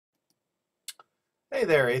Hey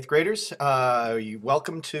there, 8th graders.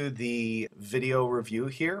 Welcome to the video review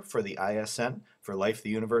here for the ISN for Life, the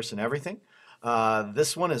Universe, and Everything.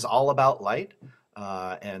 This one is all about light.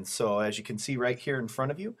 And so as you can see right here in front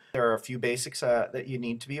of you, there are a few basics that you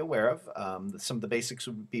need to be aware of. Some of the basics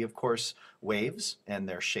would be, of course, waves and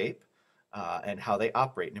their shape and how they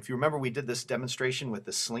operate. And if you remember, we did this demonstration with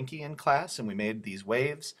the Slinky in class, and we made these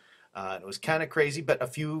waves. It was kind of crazy, but a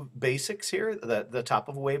few basics here. The top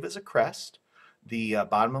of a wave is a crest. The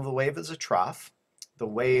bottom of the wave is a trough. The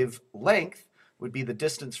wave length would be the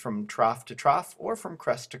distance from trough to trough or from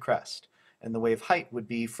crest to crest. And the wave height would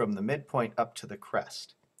be from the midpoint up to the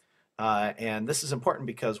crest. And this is important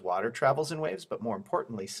because water travels in waves, but more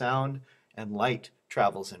importantly, sound and light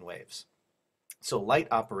travels in waves. So light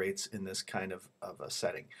operates in this kind of a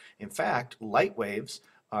setting. In fact, light waves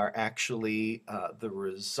are actually the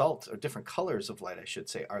result, or different colors of light, I should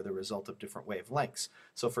say, are the result of different wavelengths.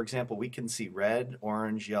 So for example, we can see red,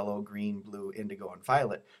 orange, yellow, green, blue, indigo, and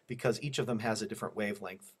violet because each of them has a different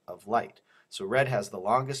wavelength of light. So red has the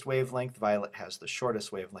longest wavelength, violet has the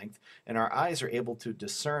shortest wavelength, and our eyes are able to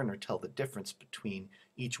discern or tell the difference between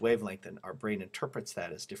each wavelength, and our brain interprets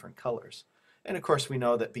that as different colors. And of course, we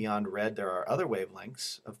know that beyond red, there are other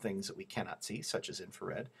wavelengths of things that we cannot see, such as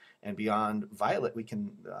infrared. And beyond violet,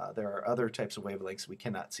 there are other types of wavelengths we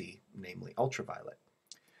cannot see, namely ultraviolet.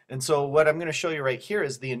 And so what I'm going to show you right here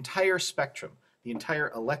is the entire spectrum, the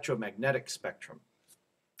entire electromagnetic spectrum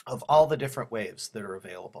of all the different waves that are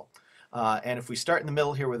available. And if we start in the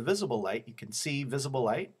middle here with visible light, you can see visible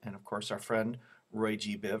light, and of course our friend Roy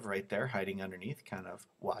G. Biv right there hiding underneath, kind of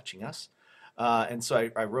watching us. And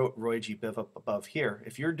so I wrote Roy G. Biv up above here.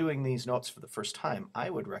 If you're doing these notes for the first time,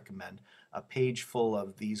 I would recommend a page full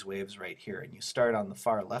of these waves right here. And you start on the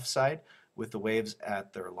far left side with the waves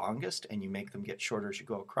at their longest, and you make them get shorter as you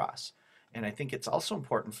go across. And I think it's also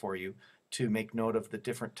important for you to make note of the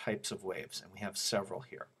different types of waves, and we have several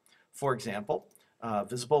here. For example,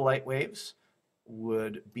 visible light waves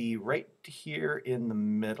would be right here in the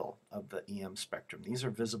middle of the EM spectrum. These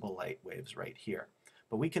are visible light waves right here.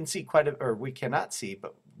 But we can see we cannot see,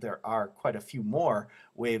 but there are quite a few more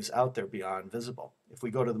waves out there beyond visible. If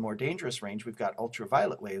we go to the more dangerous range, we've got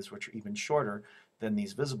ultraviolet waves, which are even shorter than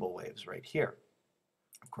these visible waves right here.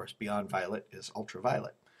 Of course, beyond violet is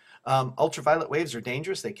ultraviolet. Ultraviolet waves are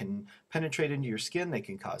dangerous. They can penetrate into your skin. They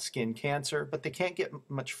can cause skin cancer, but they can't get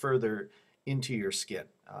much further into your skin.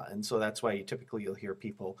 And so that's why you'll hear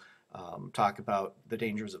people talk about the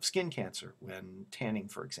dangers of skin cancer when tanning,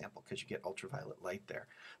 for example, because you get ultraviolet light there.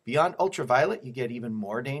 Beyond ultraviolet, you get even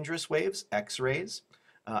more dangerous waves, X-rays,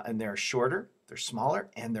 and they're shorter, they're smaller,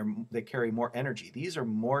 and they carry more energy. These are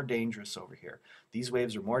more dangerous over here. These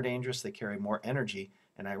waves are more dangerous, they carry more energy,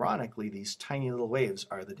 and ironically, these tiny little waves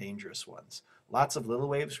are the dangerous ones. Lots of little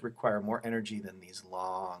waves require more energy than these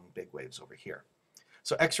long, big waves over here.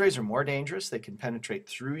 So X-rays are more dangerous. They can penetrate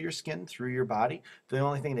through your skin, through your body. The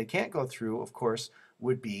only thing they can't go through, of course,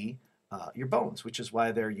 would be your bones, which is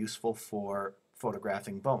why they're useful for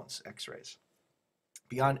photographing bones, X-rays.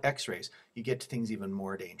 Beyond X-rays, you get to things even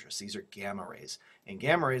more dangerous. These are gamma rays. And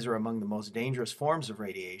gamma rays are among the most dangerous forms of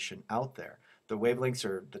radiation out there. The wavelengths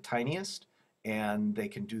are the tiniest, and they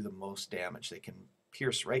can do the most damage. They can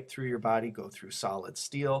pierce right through your body, go through solid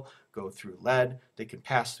steel, go through lead. They can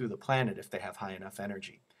pass through the planet if they have high enough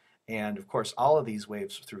energy. And of course, all of these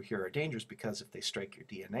waves through here are dangerous because if they strike your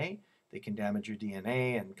DNA, they can damage your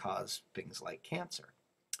DNA and cause things like cancer.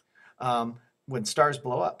 When stars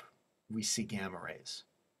blow up, we see gamma rays.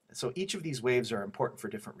 So each of these waves are important for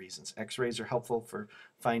different reasons. X-rays are helpful for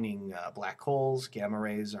finding black holes. Gamma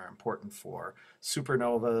rays are important for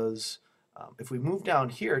supernovas. If we move down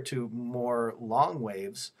here to more long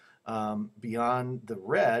waves, beyond the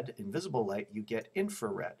red, invisible light, you get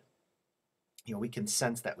infrared. We can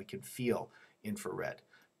sense that, we can feel infrared.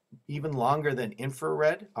 Even longer than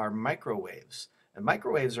infrared are microwaves. And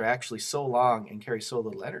microwaves are actually so long and carry so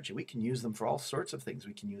little energy, we can use them for all sorts of things.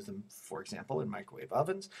 We can use them, for example, in microwave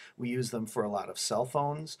ovens. We use them for a lot of cell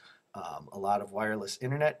phones, a lot of wireless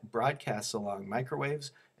internet broadcasts along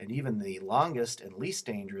microwaves, and even the longest and least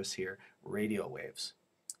dangerous here, radio waves.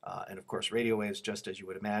 And of course, radio waves, just as you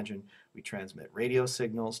would imagine, we transmit radio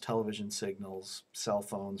signals, television signals, cell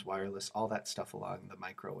phones, wireless, all that stuff along the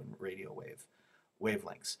micro and radio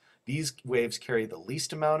wavelengths. These waves carry the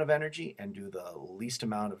least amount of energy and do the least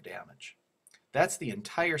amount of damage. That's the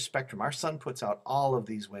entire spectrum. Our sun puts out all of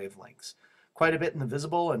these wavelengths. Quite a bit in the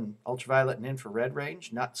visible and ultraviolet and infrared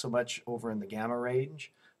range, not so much over in the gamma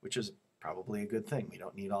range, which is probably a good thing. We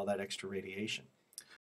don't need all that extra radiation.